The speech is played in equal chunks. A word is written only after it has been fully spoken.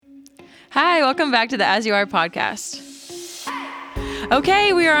Hi, welcome back to the As You Are podcast.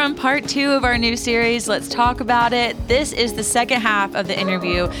 Okay, we are on part 2 of our new series. Let's talk about it. This is the second half of the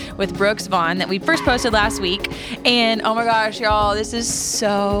interview with Brookes Vaughan that we first posted last week. And oh my gosh, y'all, this is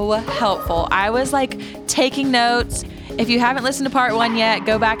so helpful. I was like taking notes. If you haven't listened to part 1 yet,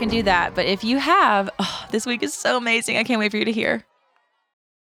 go back and do that. But if you have, this week is so amazing. I can't wait for you to hear.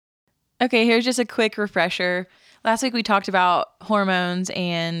 Okay, here's just a quick refresher. Last week we talked about hormones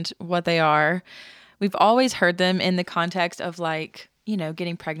and what they are. We've always heard them in the context of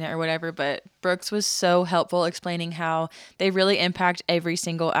getting pregnant or whatever, but Brookes was so helpful explaining how they really impact every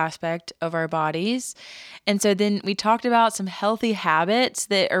single aspect of our bodies. And so then we talked about some healthy habits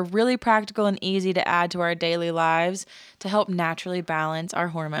that are really practical and easy to add to our daily lives to help naturally balance our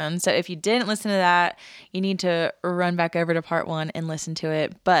hormones. So if you didn't listen to that, you need to run back over to part 1 and listen to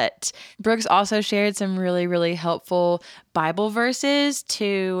it. But Brookes also shared some really, really helpful Bible verses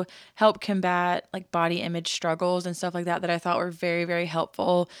to help combat body image struggles and stuff like that I thought were very, very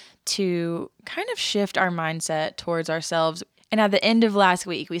helpful to kind of shift our mindset towards ourselves. And at the end of last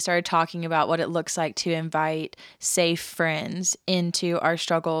week, we started talking about what it looks like to invite safe friends into our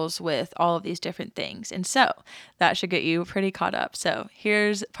struggles with all of these different things. And so that should get you pretty caught up. So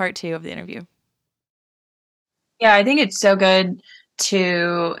here's part 2 of the interview. Yeah, I think it's so good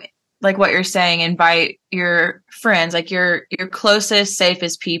to, like what you're saying, invite your friends, like your closest,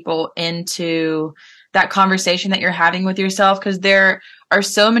 safest people into that conversation that you're having with yourself, because there are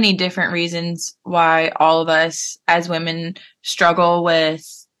so many different reasons why all of us as women struggle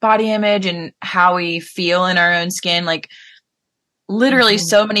with body image and how we feel in our own skin. Like literally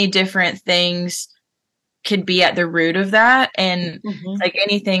so many different things could be at the root of that. And like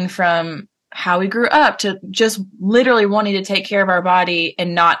anything from how we grew up to just literally wanting to take care of our body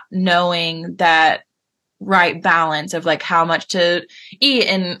and not knowing that right balance of like how much to eat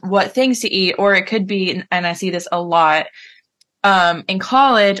and what things to eat. Or it could be, and I see this a lot, in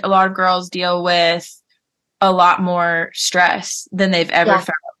college, a lot of girls deal with a lot more stress than they've ever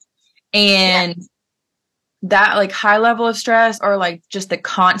felt. And that like high level of stress, or like just the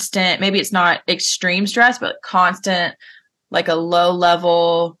constant, maybe it's not extreme stress, but constant, like a low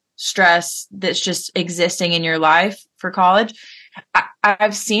level stress that's just existing in your life for college.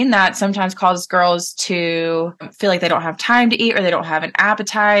 I've seen that sometimes cause girls to feel like they don't have time to eat, or they don't have an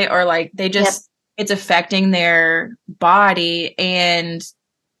appetite, or like they just, it's affecting their body and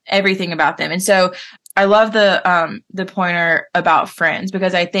everything about them. And so I love the pointer about friends,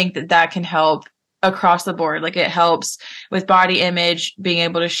 because I think that can help across the board. Like it helps with body image, being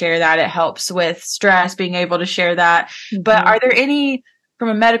able to share that. It helps with stress, being able to share that. But are there any, from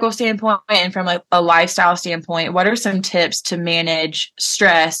a medical standpoint and from like a lifestyle standpoint, what are some tips to manage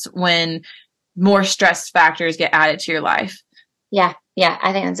stress when more stress factors get added to your life? Yeah,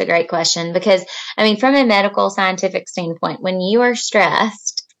 I think that's a great question, because, I mean, from a medical scientific standpoint, when you are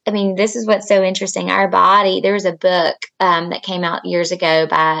stressed, I mean, this is what's so interesting. Our body, there was a book that came out years ago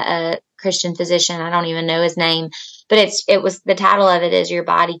by a Christian physician. I don't even know his name, but it was, the title of it is Your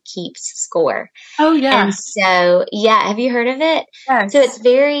Body Keeps Score. Oh, yeah. And so, have you heard of it? Yes. So it's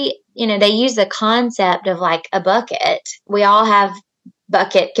very, they use the concept of like a bucket. We all have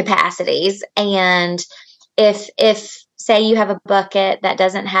bucket capacities. And if say you have a bucket that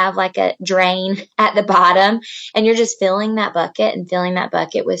doesn't have like a drain at the bottom, and you're just filling that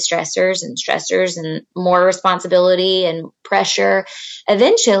bucket with stressors and more responsibility and pressure,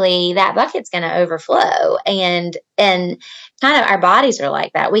 eventually that bucket's going to overflow. And kind of our bodies are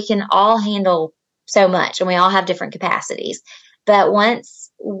like that. We can all handle so much, and we all have different capacities. But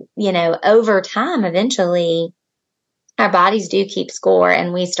once, over time, eventually our bodies do keep score,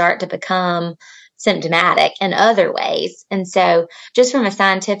 and we start to become symptomatic in other ways. And so just from a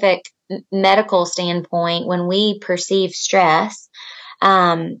scientific medical standpoint, when we perceive stress,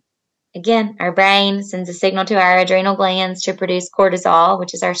 again, our brain sends a signal to our adrenal glands to produce cortisol,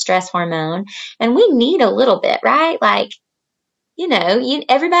 which is our stress hormone. And we need a little bit, right? Like,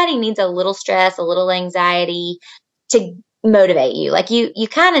 everybody needs a little stress, a little anxiety to motivate you. Like you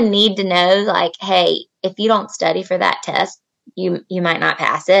kind of need to know, like, hey, if you don't study for that test, you might not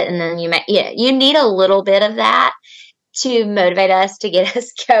pass it. And then you need a little bit of that to motivate us, to get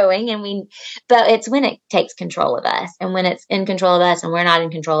us going. But it's when it takes control of us, and when it's in control of us and we're not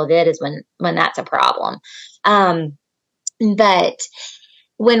in control of it is when that's a problem. But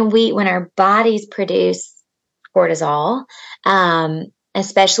when our bodies produce cortisol,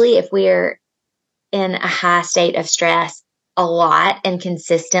 especially if we're in a high state of stress a lot and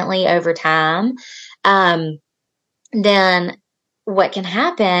consistently over time, then what can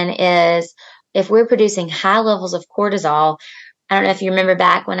happen is, if we're producing high levels of cortisol, I don't know if you remember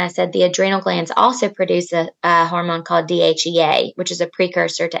back when I said the adrenal glands also produce a hormone called DHEA, which is a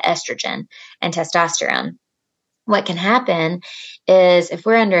precursor to estrogen and testosterone. What can happen is if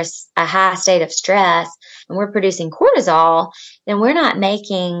we're under a high state of stress and we're producing cortisol, then we're not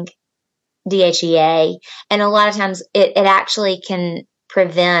making DHEA. And a lot of times it actually can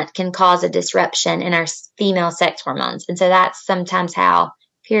cause a disruption in our female sex hormones. And so that's sometimes how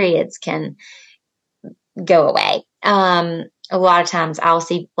periods can go away. A lot of times I'll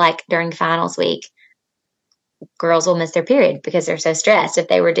see, like during finals week, girls will miss their period because they're so stressed if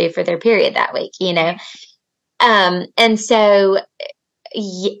they were due for their period that week, and so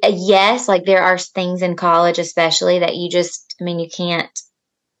yes, like there are things in college especially that you can't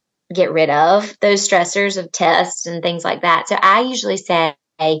get rid of those stressors of tests and things like that. So I usually say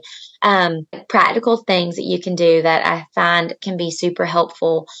practical things that you can do that I find can be super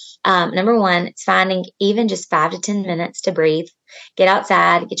helpful. Number one, it's finding even just 5 to 10 minutes to breathe. Get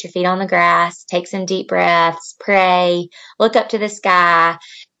outside, get your feet on the grass, take some deep breaths, pray, look up to the sky.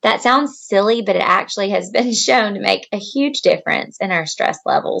 That sounds silly, but it actually has been shown to make a huge difference in our stress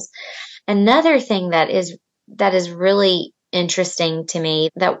levels. Another thing that is really interesting to me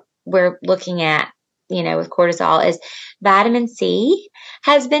that we're looking at, with cortisol is vitamin C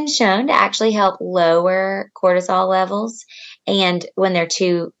has been shown to actually help lower cortisol levels and when they're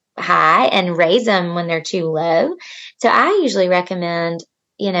too high and raise them when they're too low. So I usually recommend,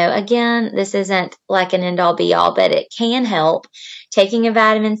 again, this isn't like an end all be all, but it can help taking a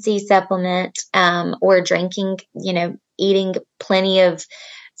vitamin C supplement, or drinking, eating plenty of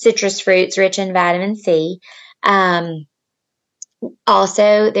citrus fruits rich in vitamin C.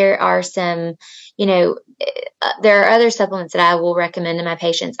 Also, there are some, there are other supplements that I will recommend to my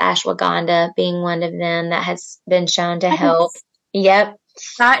patients, ashwagandha being one of them that has been shown to help. Yep.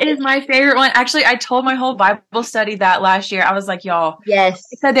 That is my favorite one. Actually, I told my whole Bible study that last year. I was like, y'all, yes.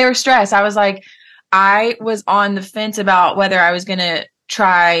 They said they were stressed. I was like, I was on the fence about whether I was going to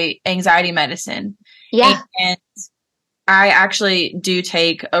try anxiety medicine. Yeah. And I actually do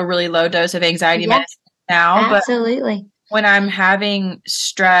take a really low dose of anxiety medicine now. Absolutely. But when I'm having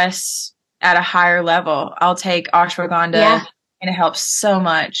stress at a higher level, I'll take ashwagandha and it helps so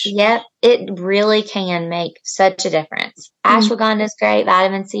much. Yep. It really can make such a difference. Ashwagandha is great.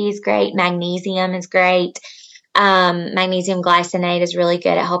 Vitamin C is great. Magnesium is great. Magnesium glycinate is really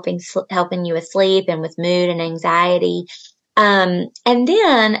good at helping you with sleep and with mood and anxiety. And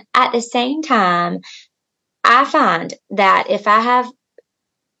then at the same time, I find that if I have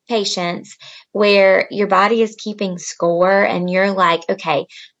patients where your body is keeping score and you're like, okay,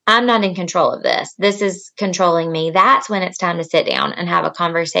 I'm not in control of this. This is controlling me. That's when it's time to sit down and have a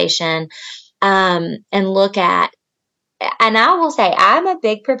conversation, and look at. And I will say I'm a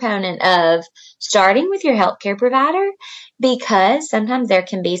big proponent of starting with your healthcare provider because sometimes there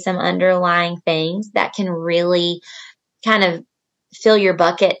can be some underlying things that can really kind of fill your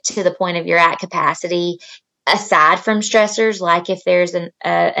bucket to the point of you're at capacity. Aside from stressors, like if there's an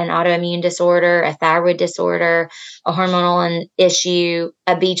autoimmune disorder, a thyroid disorder, a hormonal issue,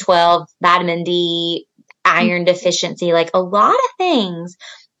 a B12, vitamin D, iron deficiency, like a lot of things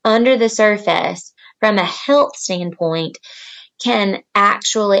under the surface from a health standpoint can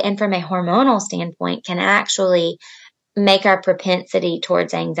actually, and from a hormonal standpoint, can actually make our propensity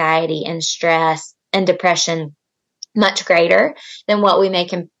towards anxiety and stress and depression much greater than what we may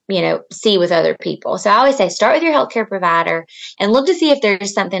see with other people. So I always say start with your healthcare provider and look to see if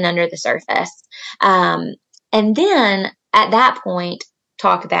there's something under the surface. And then at that point,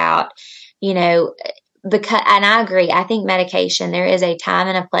 talk about, because, and I agree, I think medication, there is a time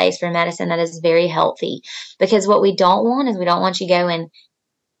and a place for medicine that is very healthy, because what we don't want is we don't want you going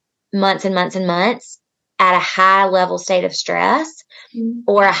months and months and months at a high level state of stress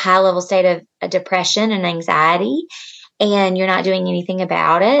or a high level state of depression and anxiety, and you're not doing anything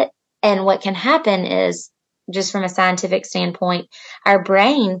about it. And what can happen is, just from a scientific standpoint, our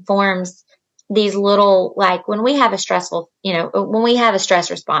brain forms these little, like when we have a stressful, when we have a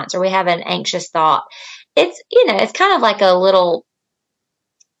stress response or we have an anxious thought, it's kind of like a little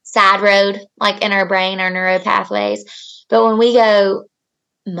side road, like in our brain, our neuro pathways. But when we go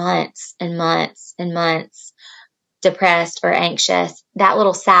months and months and months depressed or anxious, that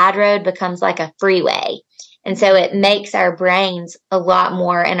little side road becomes like a freeway. And so it makes our brains a lot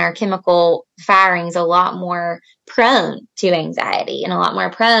more, and our chemical firings a lot more prone to anxiety and a lot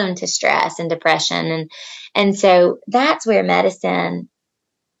more prone to stress and depression. And so that's where medicine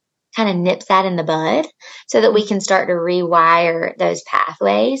kind of nips that in the bud so that we can start to rewire those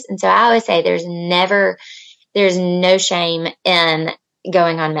pathways. And so I always say there's no shame in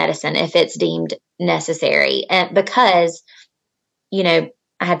going on medicine if it's deemed necessary, because I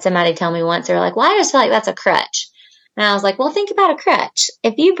had somebody tell me once, they were like, well, I just feel like that's a crutch. And I was like, well, think about a crutch.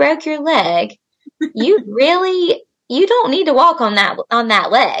 If you broke your leg, you don't need to walk on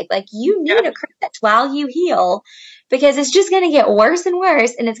that leg. Like, you need a crutch while you heal, because it's just going to get worse and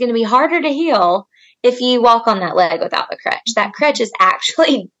worse, and it's going to be harder to heal if you walk on that leg without the crutch. That crutch is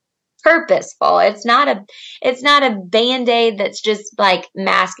actually purposeful. It's not a Band-Aid that's just like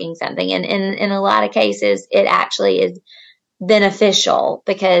masking something. And in a lot of cases, it actually is beneficial,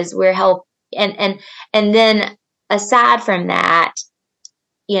 because we're and then aside from that,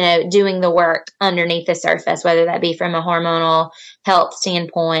 doing the work underneath the surface, whether that be from a hormonal health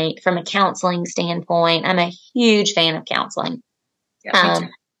standpoint, from a counseling standpoint. I'm a huge fan of counseling. Yeah,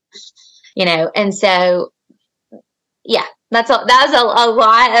 me too. And so, yeah, that was a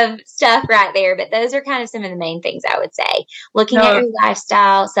lot of stuff right there, but those are kind of some of the main things I would say. Looking at your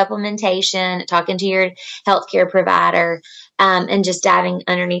lifestyle, supplementation, talking to your healthcare provider, and just diving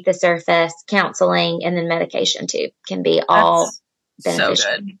underneath the surface, counseling, and then medication too can be all beneficial.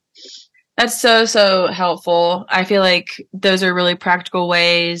 So good. That's so helpful. I feel like those are really practical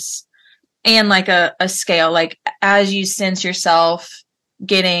ways, and like a scale, like as you sense yourself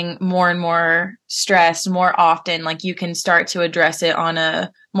getting more and more stressed more often, like you can start to address it on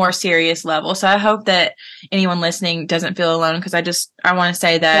a more serious level. So I hope that anyone listening doesn't feel alone, because I want to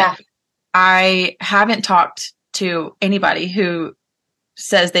say that I haven't talked to anybody who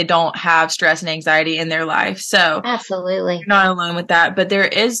says they don't have stress and anxiety in their life. So absolutely, you're not alone with that. But there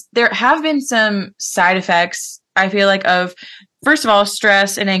have been some side effects, I feel like, of, first of all,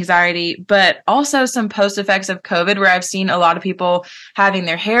 stress and anxiety, but also some post effects of COVID, where I've seen a lot of people having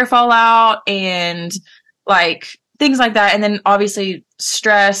their hair fall out and like things like that. And then obviously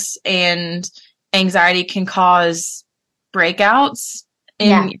stress and anxiety can cause breakouts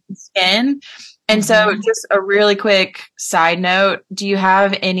in skin. And so just a really quick side note, do you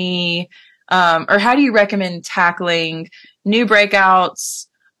have any, or how do you recommend tackling new breakouts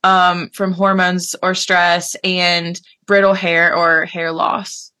from hormones or stress and brittle hair or hair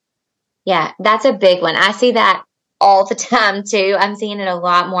loss? Yeah, that's a big one. I see that all the time too. I'm seeing it a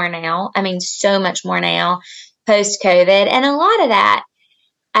lot more now. I mean, so much more now post COVID. And a lot of that,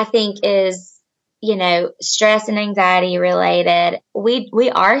 I think, is, stress and anxiety related. We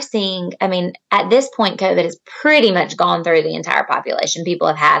are seeing, I mean, at this point, COVID has pretty much gone through the entire population. People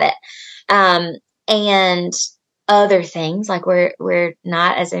have had it. And other things, like we're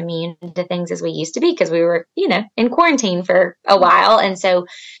not as immune to things as we used to be, because we were, in quarantine for a while. And so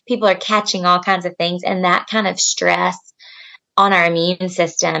people are catching all kinds of things, and that kind of stress on our immune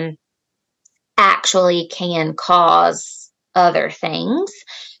system actually can cause other things.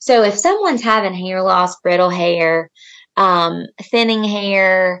 So if someone's having hair loss, brittle hair, thinning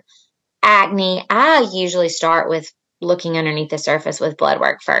hair, acne, I usually start with looking underneath the surface with blood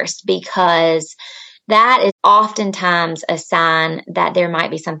work first, because that is oftentimes a sign that there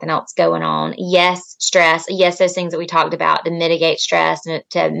might be something else going on. Yes, stress. Yes, those things that we talked about to mitigate stress and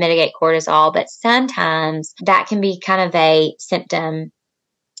to mitigate cortisol. But sometimes that can be kind of a symptom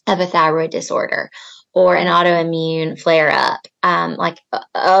of a thyroid disorder or an autoimmune flare-up, like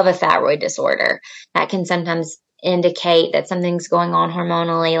of a thyroid disorder. That can sometimes indicate that something's going on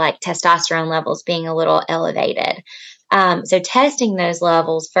hormonally, like testosterone levels being a little elevated. So testing those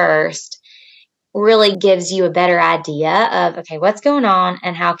levels first really gives you a better idea of, okay, what's going on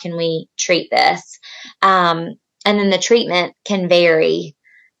and how can we treat this? And then the treatment can vary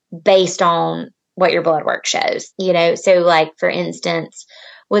based on what your blood work shows, So like, for instance,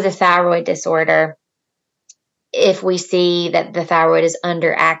 with a thyroid disorder, if we see that the thyroid is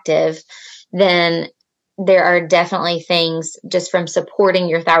underactive, then there are definitely things just from supporting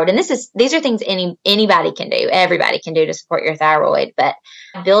your thyroid. And these are things anybody can do. Everybody can do to support your thyroid. But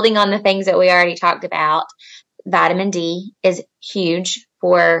building on the things that we already talked about, vitamin D is huge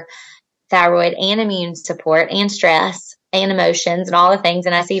for thyroid and immune support and stress and emotions and all the things.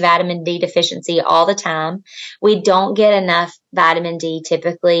 And I see vitamin D deficiency all the time. We don't get enough vitamin D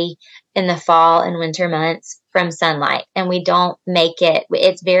typically in the fall and winter months from sunlight, and we don't make it.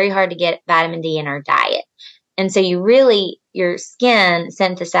 It's very hard to get vitamin D in our diet. And so your skin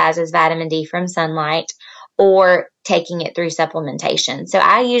synthesizes vitamin D from sunlight or taking it through supplementation. So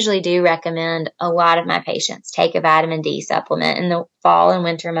I usually do recommend a lot of my patients take a vitamin D supplement in the fall and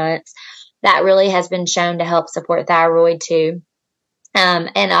winter months. That really has been shown to help support thyroid too. And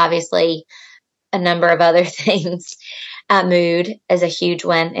obviously a number of other things. Mood is a huge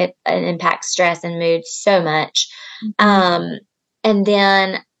one. It impacts stress and mood so much. And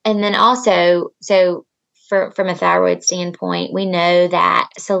then also, so from a thyroid standpoint, we know that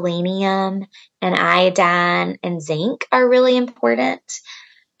selenium and iodine and zinc are really important.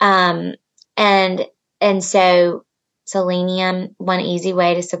 Um, and so selenium, one easy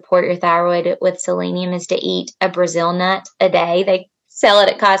way to support your thyroid with selenium is to eat a Brazil nut a day. They sell it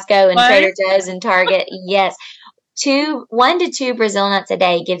at Costco and Trader Joe's and Target. Yes. 1 to 2 Brazil nuts a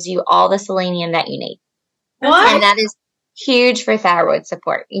day gives you all the selenium that you need. What? And that is huge for thyroid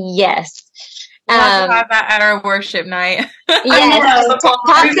support. Yes. We'll have to have that at our worship night. Yes.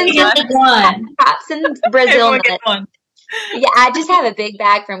 Pops and Brazil nuts. Yeah, I just have a big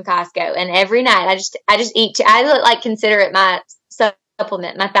bag from Costco, and every night I just eat. I consider it my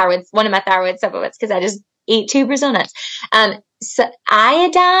supplement, one of my thyroid supplements, because I just eat 2 Brazil nuts. So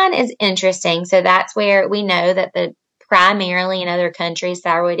iodine is interesting. So that's where we know that primarily in other countries,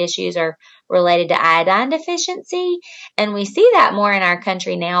 thyroid issues are related to iodine deficiency, and we see that more in our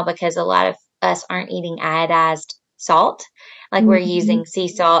country now because a lot of us aren't eating iodized salt, like we're using sea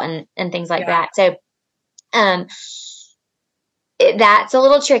salt and things like that. So, that's a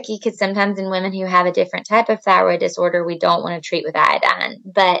little tricky because sometimes in women who have a different type of thyroid disorder, we don't want to treat with iodine.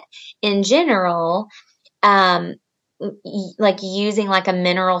 But in general, using a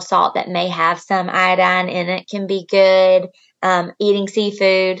mineral salt that may have some iodine in it can be good. Eating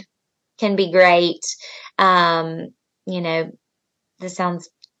seafood can be great. This sounds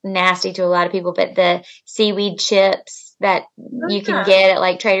nasty to a lot of people, but the seaweed chips that you can get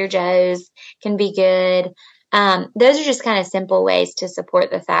at Trader Joe's can be good. Those are just kind of simple ways to support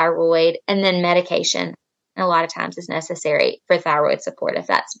the thyroid, and then medication a lot of times is necessary for thyroid support if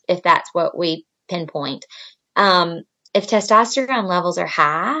that's what we pinpoint. If testosterone levels are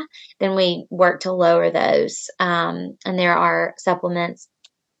high, then we work to lower those. And there are supplements.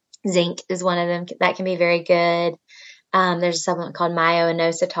 Zinc is one of them that can be very good. There's a supplement called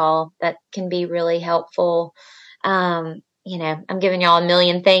myo-inositol that can be really helpful. I'm giving y'all a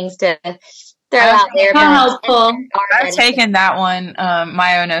million things to throw out there. How helpful. I've taken that one,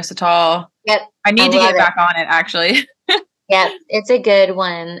 myo-inositol. Yep. I need to get back on it, actually. Yep. It's a good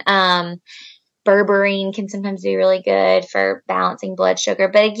one. Berberine can sometimes be really good for balancing blood sugar.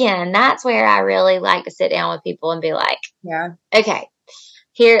 But again, that's where I really like to sit down with people and be like, okay,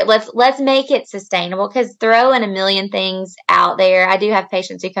 here, let's make it sustainable, because throwing a million things out there, I do have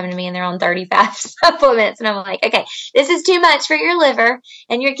patients who come to me and they're on 35 supplements, and I'm like, okay, this is too much for your liver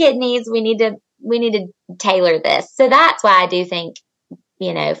and your kidneys. We need to tailor this. So that's why I do think,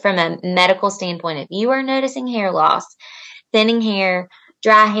 from a medical standpoint, if you are noticing hair loss, thinning hair,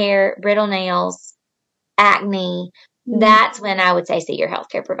 dry hair, brittle nails, acne, that's when I would say see your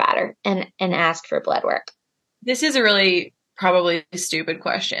healthcare provider and ask for blood work. This is a really probably stupid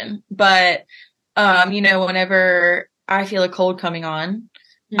question, but whenever I feel a cold coming on,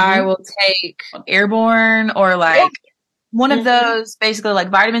 I will take Airborne or one of those, basically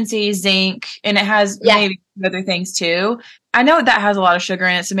vitamin C, zinc, and it has maybe other things too. I know that has a lot of sugar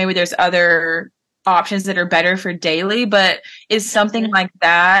in it, so maybe there's other options that are better for daily, but is something like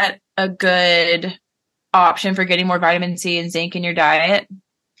that a good option for getting more vitamin C and zinc in your diet?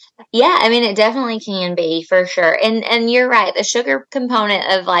 Yeah, I mean, it definitely can be, for sure. And you're right. The sugar component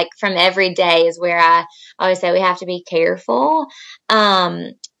of from every day is where I always say we have to be careful.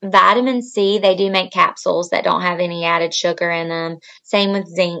 Vitamin C, they do make capsules that don't have any added sugar in them. Same with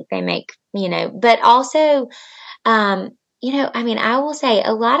zinc, they make, but also, I will say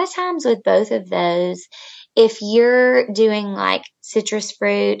a lot of times with both of those, if you're doing citrus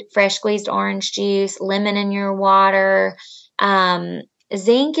fruit, fresh squeezed orange juice, lemon in your water,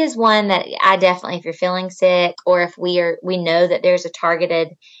 zinc is one that I definitely, if you're feeling sick or if we know that there's a targeted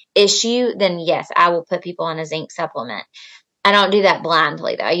issue, then yes, I will put people on a zinc supplement. I don't do that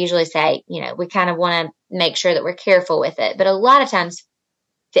blindly though. I usually say, we kind of want to make sure that we're careful with it. But a lot of times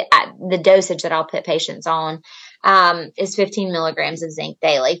the dosage that I'll put patients on is 15 milligrams of zinc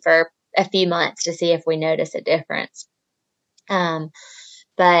daily for a few months to see if we notice a difference.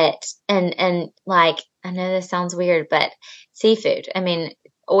 But I know this sounds weird, but seafood,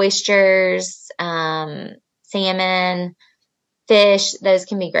 oysters, salmon, fish, those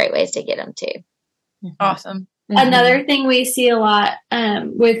can be great ways to get them too. Awesome. Another thing we see a lot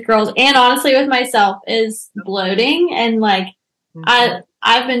with girls, and honestly with myself, is bloating. And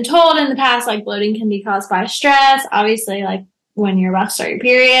I've been told in the past, bloating can be caused by stress, obviously, when you're about to start your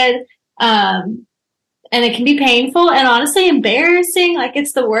period. And it can be painful and honestly embarrassing.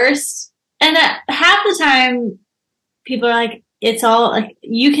 It's the worst. And half the time, people are it's all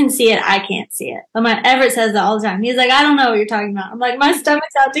you can see it, I can't see it. Everett says that all the time. He's I don't know what you're talking about. I'm my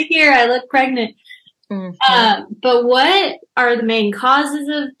stomach's out to here. I look pregnant. But what are the main causes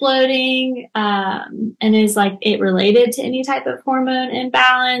of bloating? And is like it related to any type of hormone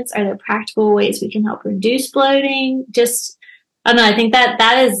imbalance? Are there practical ways we can help reduce bloating? Just, I don't know. I think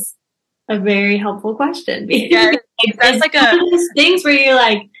that is a very helpful question. Yeah, that's like one of those things where you're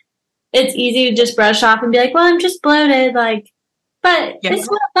like, it's easy to just brush off and be like, well, I'm just bloated. Like, but it's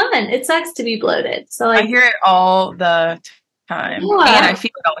not fun. It sucks to be bloated. So like, I hear it all the time, and I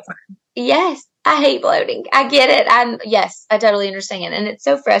feel it all the time. Yes, I hate bloating. I get it. Yes, I totally understand. And it's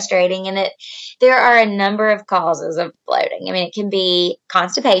so frustrating. And there are a number of causes of bloating. I mean, it can be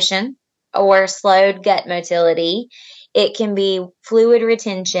constipation or slowed gut motility. It can be fluid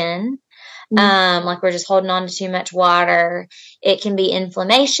retention. Like we're just holding on to too much water. It can be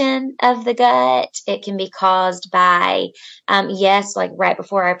inflammation of the gut. It can be caused by, yes, like right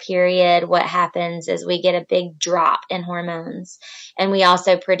before our period, what happens is we get a big drop in hormones. And we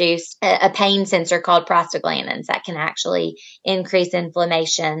also produce a pain sensor called prostaglandins that can actually increase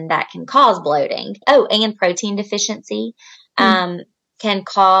inflammation that can cause bloating. Oh, and protein deficiency can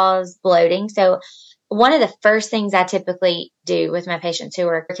cause bloating. So one of the first things I typically do with my patients who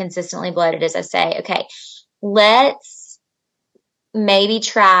are consistently bloated is I say, okay, let's maybe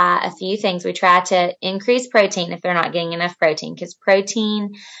try a few things. We try to increase protein if they're not getting enough protein, because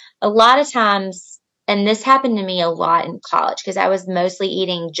protein, a lot of times, and this happened to me a lot in college because I was mostly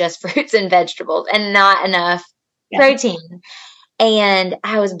eating just fruits and vegetables and not enough protein. And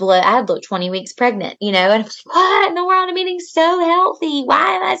I was I had looked 20 weeks pregnant, and I was like, what in the world? I'm eating so healthy.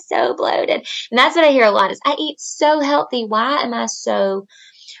 Why am I so bloated? And that's what I hear a lot is, I eat so healthy. Why am I so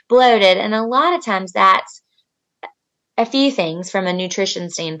bloated? And a lot of times that's a few things from a nutrition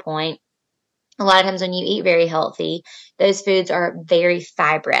standpoint. A lot of times when you eat very healthy, those foods are very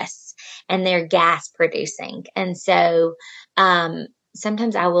fibrous and they're gas producing. And so,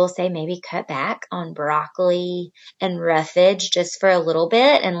 sometimes I will say maybe cut back on broccoli and roughage just for a little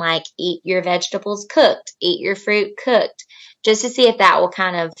bit and like eat your vegetables cooked, eat your fruit cooked, just to see if that will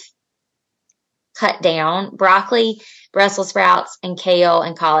kind of cut down. Broccoli, Brussels sprouts, and kale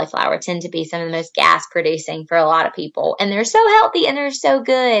and cauliflower tend to be some of the most gas producing for a lot of people. And they're so healthy and they're so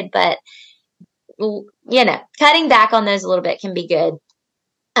good, but cutting back on those a little bit can be good.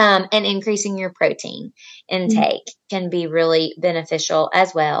 And increasing your protein intake can be really beneficial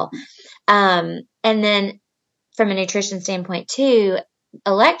as well. And then from a nutrition standpoint too,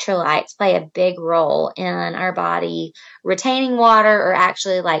 electrolytes play a big role in our body retaining water or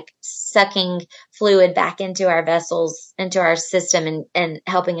actually like sucking fluid back into our vessels, into our system and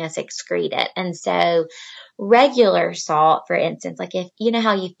helping us excrete it. And so regular salt, for instance, like if you know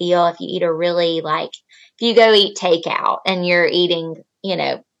how you feel if you eat a really if you go eat takeout and you're eating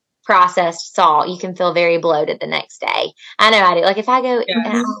processed salt, you can feel very bloated the next day. I know I do. Like if I go,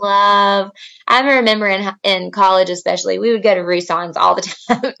 and I remember in college especially, we would go to Roussan's all the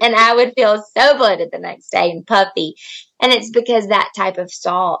time and I would feel so bloated the next day and puffy. And it's because that type of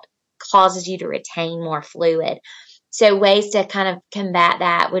salt causes you to retain more fluid. So ways to kind of combat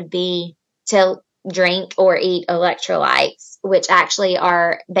that would be to drink or eat electrolytes, which actually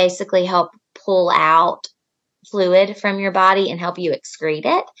are basically help pull out fluid from your body and help you excrete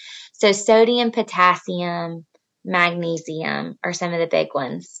it. So sodium, potassium, magnesium are some of the big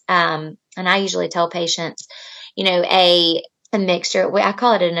ones. And I usually tell patients, a mixture, I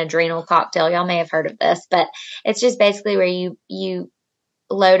call it an adrenal cocktail. Y'all may have heard of this, but it's just basically where you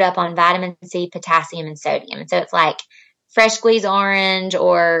load up on vitamin C, potassium, and sodium. And so it's like fresh squeezed orange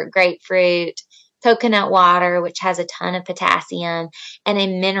or grapefruit, coconut water, which has a ton of potassium, and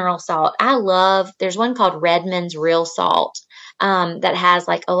a mineral salt. There's one called Redmond's Real Salt that has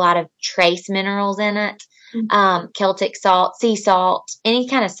like a lot of trace minerals in it. Celtic salt, sea salt, any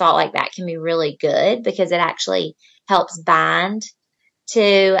kind of salt like that can be really good because it actually helps bind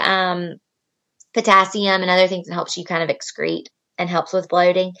to potassium and other things and helps you kind of excrete and helps with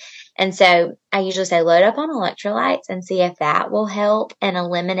bloating. And so I usually say load up on electrolytes and see if that will help and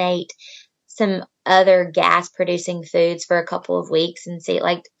eliminate some other gas producing foods for a couple of weeks and see,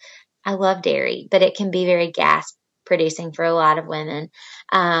 I love dairy, but it can be very gas producing for a lot of women.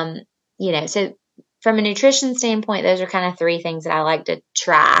 So from a nutrition standpoint, those are kind of three things that I like to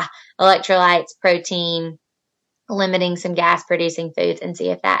try: electrolytes, protein, limiting some gas producing foods, and see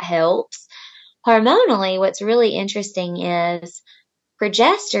if that helps. Hormonally, what's really interesting is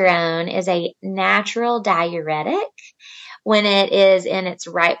progesterone is a natural diuretic. When it is in its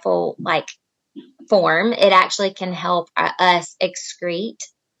rightful form, it actually can help us excrete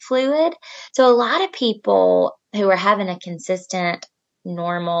fluid. So a lot of people who are having a consistent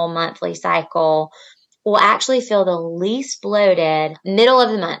normal monthly cycle will actually feel the least bloated middle of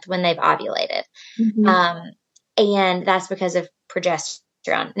the month when they've ovulated. And that's because of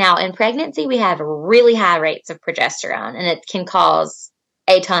progesterone. Now, in pregnancy, we have really high rates of progesterone, and it can cause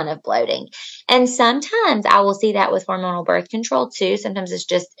a ton of bloating. And sometimes I will see that with hormonal birth control too. Sometimes it's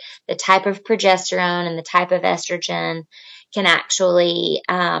just the type of progesterone and the type of estrogen can actually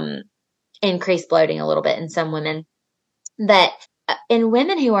increase bloating a little bit in some women. But in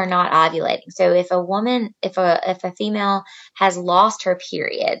women who are not ovulating, so if a female has lost her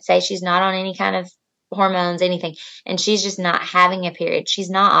period, say she's not on any kind of hormones, anything, and she's just not having a period, she's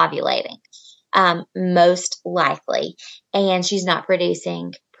not ovulating, most likely, and she's not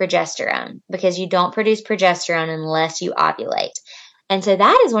producing progesterone, because you don't produce progesterone unless you ovulate. And so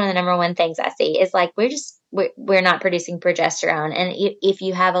that is one of the number one things I see is like, we're not producing progesterone. And if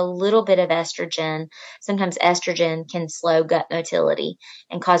you have a little bit of estrogen, sometimes estrogen can slow gut motility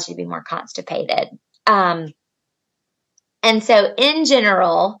and cause you to be more constipated. And so in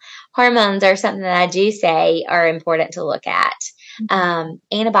general, hormones are something that I do say are important to look at.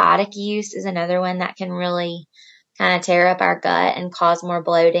 Antibiotic use is another one that can really kind of tear up our gut and cause more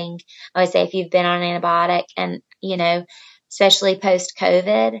bloating. I would say if you've been on an antibiotic and, especially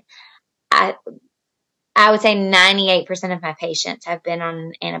post-COVID, I would say 98% of my patients have been on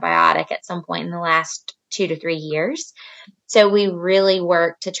an antibiotic at some point in the last 2 to 3 years. So we really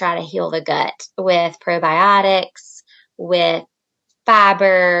work to try to heal the gut with probiotics, with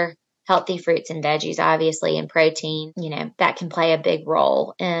fiber, healthy fruits and veggies, obviously, and protein. That can play a big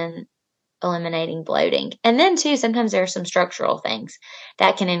role in eliminating bloating. And then too, sometimes there are some structural things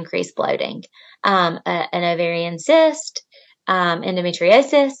that can increase bloating. An ovarian cyst,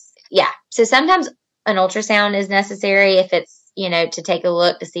 endometriosis. Yeah. So sometimes an ultrasound is necessary if it's, to take a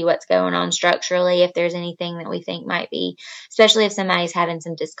look to see what's going on structurally, if there's anything that we think might be, especially if somebody's having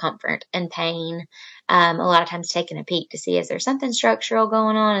some discomfort and pain. A lot of times taking a peek to see, is there something structural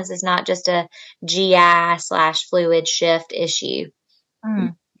going on? Is this not just a GI/fluid shift issue?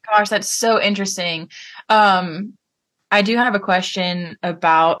 Gosh, that's so interesting. I do have a question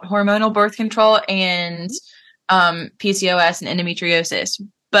about hormonal birth control and PCOS and endometriosis.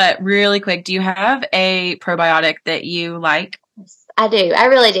 But really quick, do you have a probiotic that you like? I do. I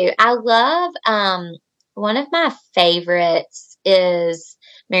really do. I love, one of my favorites is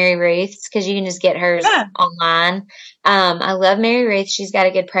Mary Ruth's, because you can just get hers online. I love Mary Ruth. She's got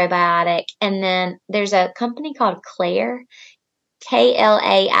a good probiotic. And then there's a company called Claire, Klaire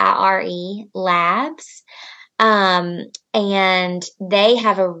Labs. And they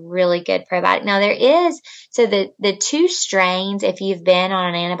have a really good probiotic. Now so the 2 strains, if you've been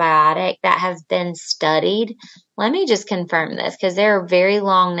on an antibiotic that have been studied, let me just confirm this, because there are very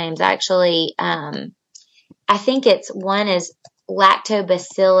long names. Actually, I think one is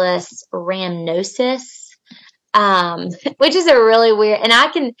Lactobacillus rhamnosus, which is a really weird, and I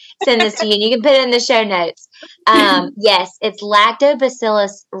can send this to you and you can put it in the show notes. Yes, it's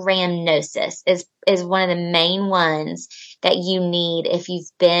Lactobacillus rhamnosus is one of the main ones that you need if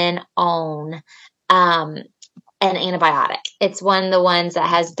you've been on an antibiotic. It's one of the ones that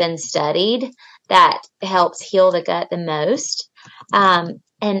has been studied that helps heal the gut the most.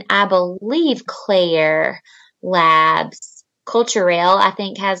 And I believe Claire Labs Culturelle, I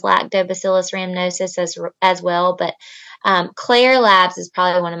think, has Lactobacillus rhamnosus as well, but Claire Labs is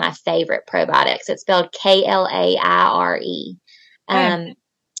probably one of my favorite probiotics. It's spelled Klaire.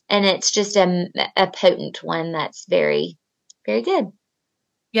 And it's just a potent one that's very, very good.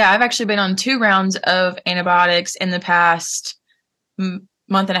 Yeah, I've actually been on 2 rounds of antibiotics in the past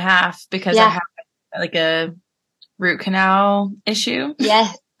month and a half because I have like a root canal issue.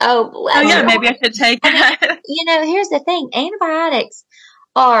 Yes. Oh, yeah, maybe I should take that. Here's the thing. Antibiotics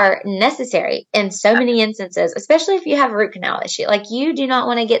are necessary in so many instances, especially if you have a root canal issue. Like, you do not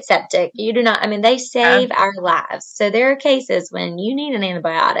want to get septic. You do not, they save our lives. So there are cases when you need an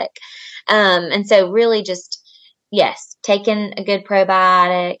antibiotic. And so really just, yes, taking a good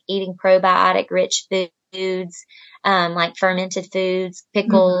probiotic, eating probiotic rich foods, like fermented foods,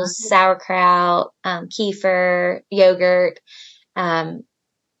 pickles, sauerkraut, kefir, yogurt,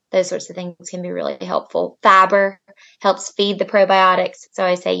 those sorts of things can be really helpful. Fiber helps feed the probiotics. So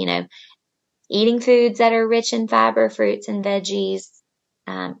I say, eating foods that are rich in fiber, fruits and veggies,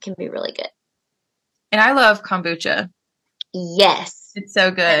 can be really good. And I love kombucha. Yes. It's so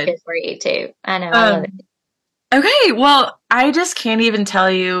good. That's good for you too. I know. I love it. Okay. Well, I just can't even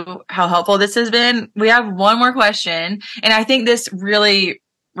tell you how helpful this has been. We have one more question, and I think this really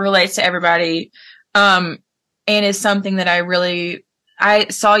relates to everybody. And is something that I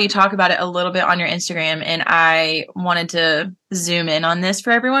saw you talk about it a little bit on your Instagram, and I wanted to zoom in on this for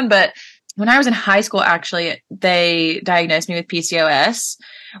everyone. But when I was in high school, actually, they diagnosed me with PCOS,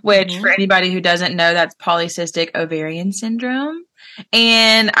 which for anybody who doesn't know, that's polycystic ovarian syndrome.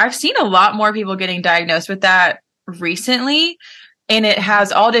 And I've seen a lot more people getting diagnosed with that recently, and it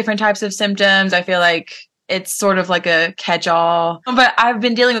has all different types of symptoms. I feel like it's sort of like a catch-all, but I've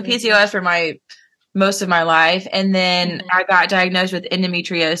been dealing with PCOS for most of my life. And then I got diagnosed with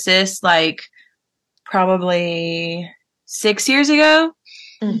endometriosis like probably 6 years ago.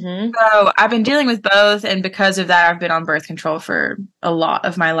 So I've been dealing with both, and because of that, I've been on birth control for a lot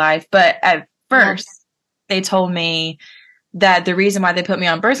of my life. But at first, they told me that the reason why they put me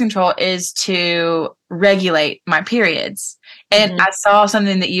on birth control is to regulate my periods. And I saw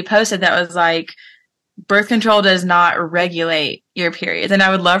something that you posted that was like, birth control does not regulate your periods. And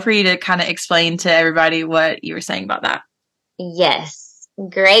I would love for you to kind of explain to everybody what you were saying about that. Yes.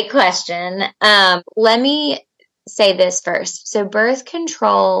 Great question. Let me say this first. So birth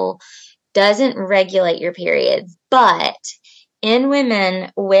control doesn't regulate your periods, but in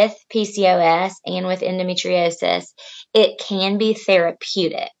women with PCOS and with endometriosis, it can be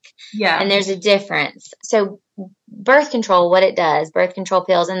therapeutic. Yeah. And there's a difference. So birth control, what it does, birth control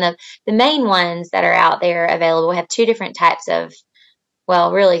pills, and the main ones that are out there available have two different types of,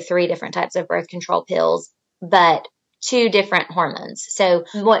 well, really three different types of birth control pills, but two different hormones. So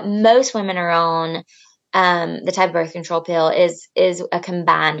what most women are on, the type of birth control pill is a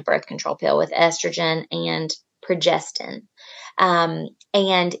combined birth control pill with estrogen and progestin.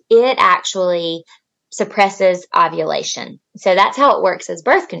 And it actually suppresses ovulation. So that's how it works as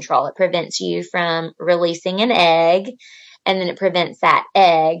birth control. It prevents you from releasing an egg, and then it prevents that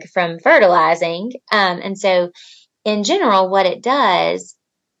egg from fertilizing. And so in general, what it does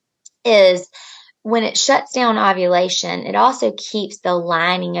is when it shuts down ovulation, it also keeps the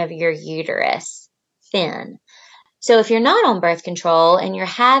lining of your uterus thin. So if you're not on birth control and you're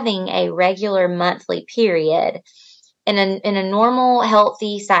having a regular monthly period in a normal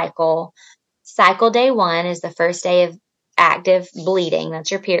healthy cycle day 1 is the first day of active bleeding.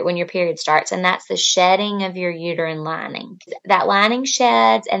 That's your period, when your period starts, and that's the shedding of your uterine lining. That lining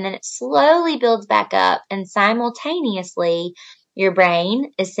sheds and then it slowly builds back up, and simultaneously your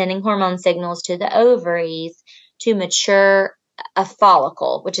brain is sending hormone signals to the ovaries to mature a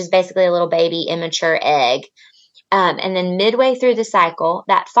follicle, which is basically a little baby immature egg. And then midway through the cycle,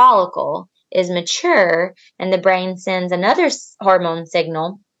 that follicle is mature, and the brain sends another hormone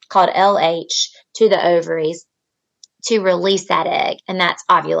signal called LH to the ovaries to release that egg, and that's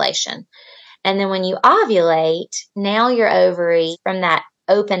ovulation. And then when you ovulate, now your ovary, from that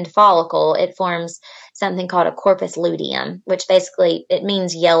opened follicle, it forms something called a corpus luteum, which basically it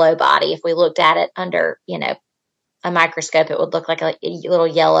means yellow body. If we looked at it under, a microscope, it would look like a little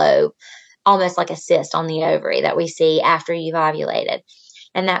yellow, almost like a cyst on the ovary that we see after you've ovulated.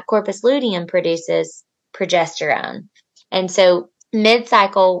 And that corpus luteum produces progesterone. And so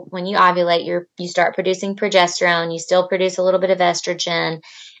mid-cycle, when you ovulate, you start producing progesterone. You still produce a little bit of estrogen,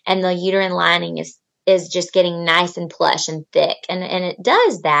 and the uterine lining is just getting nice and plush and thick. And it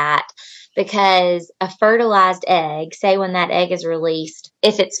does that because a fertilized egg, say when that egg is released,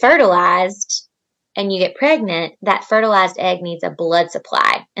 if it's fertilized and you get pregnant, that fertilized egg needs a blood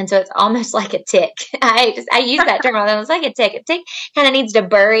supply. And so it's almost like a tick. I use that term all the time. It's like a tick. A tick kind of needs to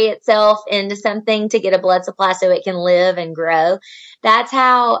bury itself into something to get a blood supply so it can live and grow. That's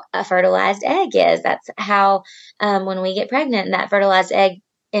how a fertilized egg is. That's how when we get pregnant, and that fertilized egg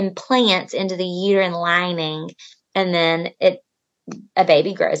implants into the uterine lining, and then a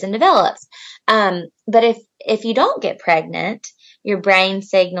baby grows and develops. But if you don't get pregnant, your brain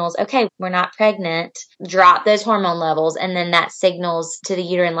signals, okay, we're not pregnant, drop those hormone levels, and then that signals to the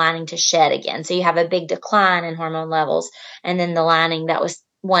uterine lining to shed again. So you have a big decline in hormone levels, and then the lining that was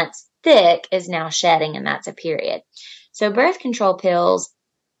once thick is now shedding, and that's a period. So birth control pills,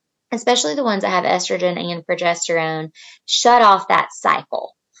 especially the ones that have estrogen and progesterone, shut off that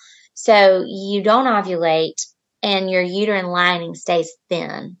cycle. So you don't ovulate, and your uterine lining stays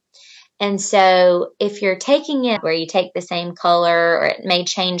thin. And so if you're taking it where you take the same color, or it may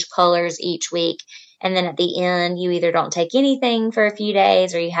change colors each week, and then at the end you either don't take anything for a few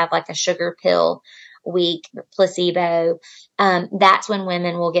days, or you have like a sugar pill week, placebo, that's when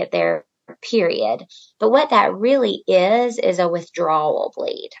women will get their period. But what that really is a withdrawal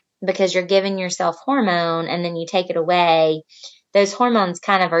bleed, because you're giving yourself hormone and then you take it away. Those hormones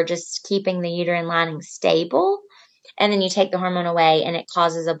kind of are just keeping the uterine lining stable. And then you take the hormone away and it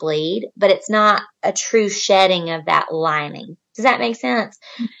causes a bleed, but it's not a true shedding of that lining. Does that make sense?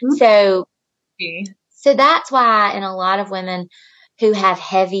 Mm-hmm. So that's why in a lot of women who have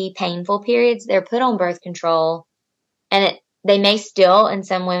heavy, painful periods, they're put on birth control, and they may still, in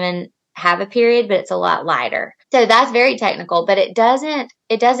some women, have a period, but it's a lot lighter. So that's very technical, but it doesn't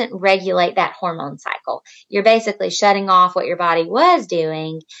regulate that hormone cycle. You're basically shutting off what your body was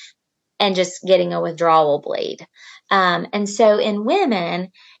doing and just getting a withdrawal bleed. And so in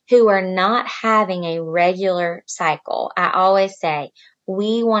women who are not having a regular cycle, I always say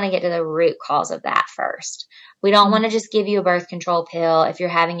we want to get to the root cause of that first. We don't want to just give you a birth control pill if you're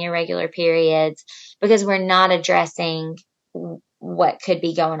having irregular periods, because we're not addressing what could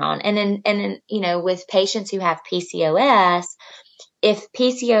be going on. And then, with patients who have PCOS, if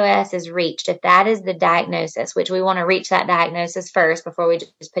PCOS is reached, if that is the diagnosis, which we want to reach that diagnosis first before we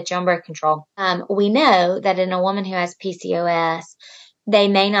just put you on birth control, we know that in a woman who has PCOS, they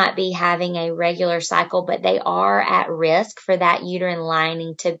may not be having a regular cycle, but they are at risk for that uterine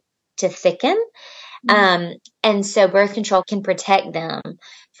lining to thicken. And so birth control can protect them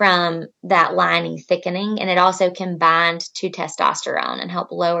from that lining thickening, and it also can bind to testosterone and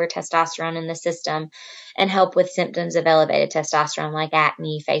help lower testosterone in the system and help with symptoms of elevated testosterone like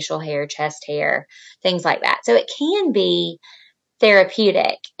acne, facial hair, chest hair, things like that. So it can be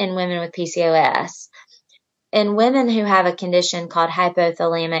therapeutic in women with PCOS. In women who have a condition called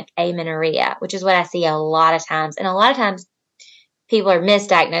hypothalamic amenorrhea, which is what I see a lot of times, and a lot of times people are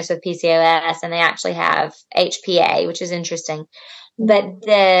misdiagnosed with PCOS and they actually have HPA, which is interesting. But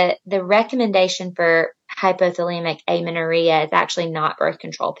the recommendation for hypothalamic amenorrhea is actually not birth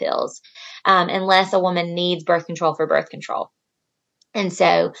control pills, unless a woman needs birth control for birth control. And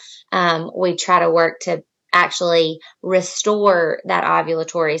so we try to work to actually restore that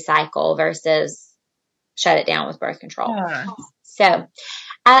ovulatory cycle versus shut it down with birth control. Yeah. So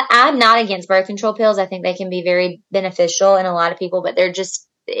I'm not against birth control pills. I think they can be very beneficial in a lot of people, but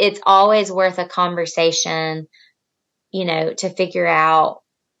it's always worth a conversation, to figure out,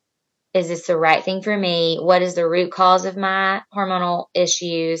 is this the right thing for me? What is the root cause of my hormonal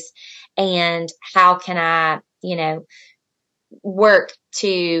issues? And how can I, work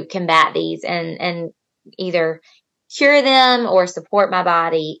to combat these and either cure them or support my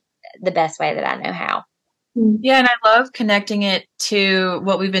body the best way that I know how. Yeah, and I love connecting it to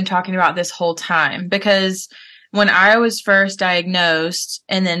what we've been talking about this whole time, because when I was first diagnosed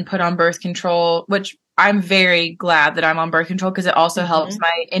and then put on birth control, which I'm very glad that I'm on birth control because it also helps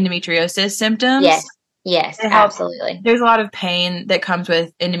my endometriosis symptoms. Yes, absolutely. There's a lot of pain that comes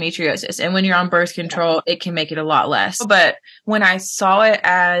with endometriosis, and when you're on birth control, it can make it a lot less. But when I saw it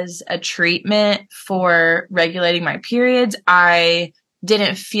as a treatment for regulating my periods, I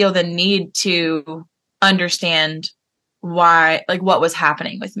didn't feel the need to understand why, like, what was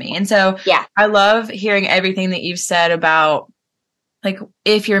happening with me. And so I love hearing everything that you've said about, like,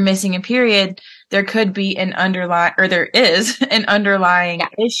 if you're missing a period, there could be there is an underlying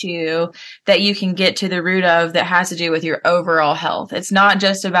issue that you can get to the root of that has to do with your overall health. It's not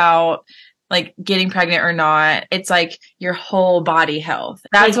just about like getting pregnant or not. It's like your whole body health.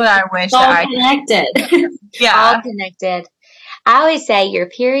 That's what I wish that I connected. All connected. I always say your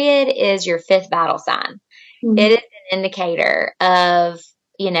period is your fifth battle sign. Mm-hmm. It is an indicator of,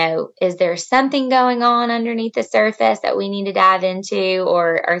 is there something going on underneath the surface that we need to dive into,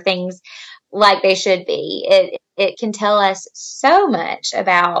 or are things like they should be? It can tell us so much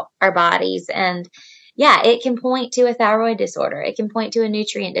about our bodies, and it can point to a thyroid disorder. It can point to a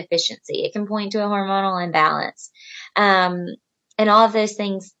nutrient deficiency. It can point to a hormonal imbalance. And all of those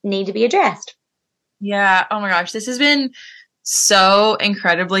things need to be addressed. Yeah. Oh my gosh. This has been so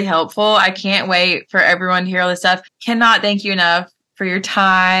incredibly helpful. I can't wait for everyone to hear all this stuff. Cannot thank you enough for your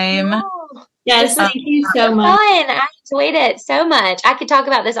time. Oh, yes, thank you so much. Fun. I enjoyed it so much. I could talk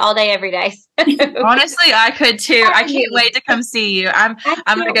about this all day, every day. Honestly, I could too. I can't wait to come see you. I'm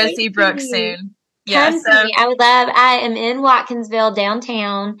gonna go see Brookes soon. Come see me. I am in Watkinsville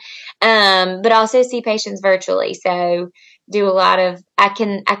downtown, but also see patients virtually. So do a lot of, I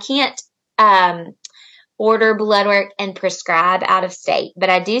can't order blood work and prescribe out of state,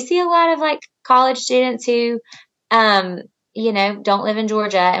 but I do see a lot of like college students who, don't live in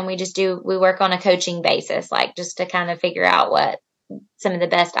Georgia, and we work on a coaching basis, like just to kind of figure out what some of the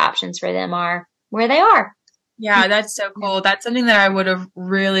best options for them are where they are. Yeah, that's so cool. That's something that I would have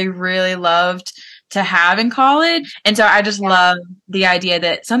really, really loved to have in college. And so I just love the idea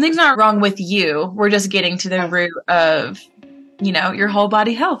that something's not wrong with you. We're just getting to the root of, your whole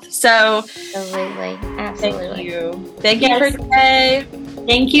body health. So absolutely. Thank you for today.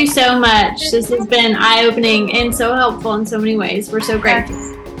 Thank you so much. This has been eye-opening and so helpful in so many ways. We're so grateful.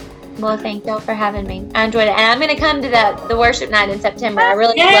 Well, thank y'all for having me. I enjoyed it. And I'm going to come to the worship night in September. I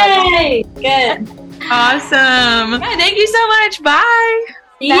really love it. Good. Awesome. Yeah, thank you so much. Bye.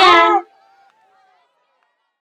 Yeah.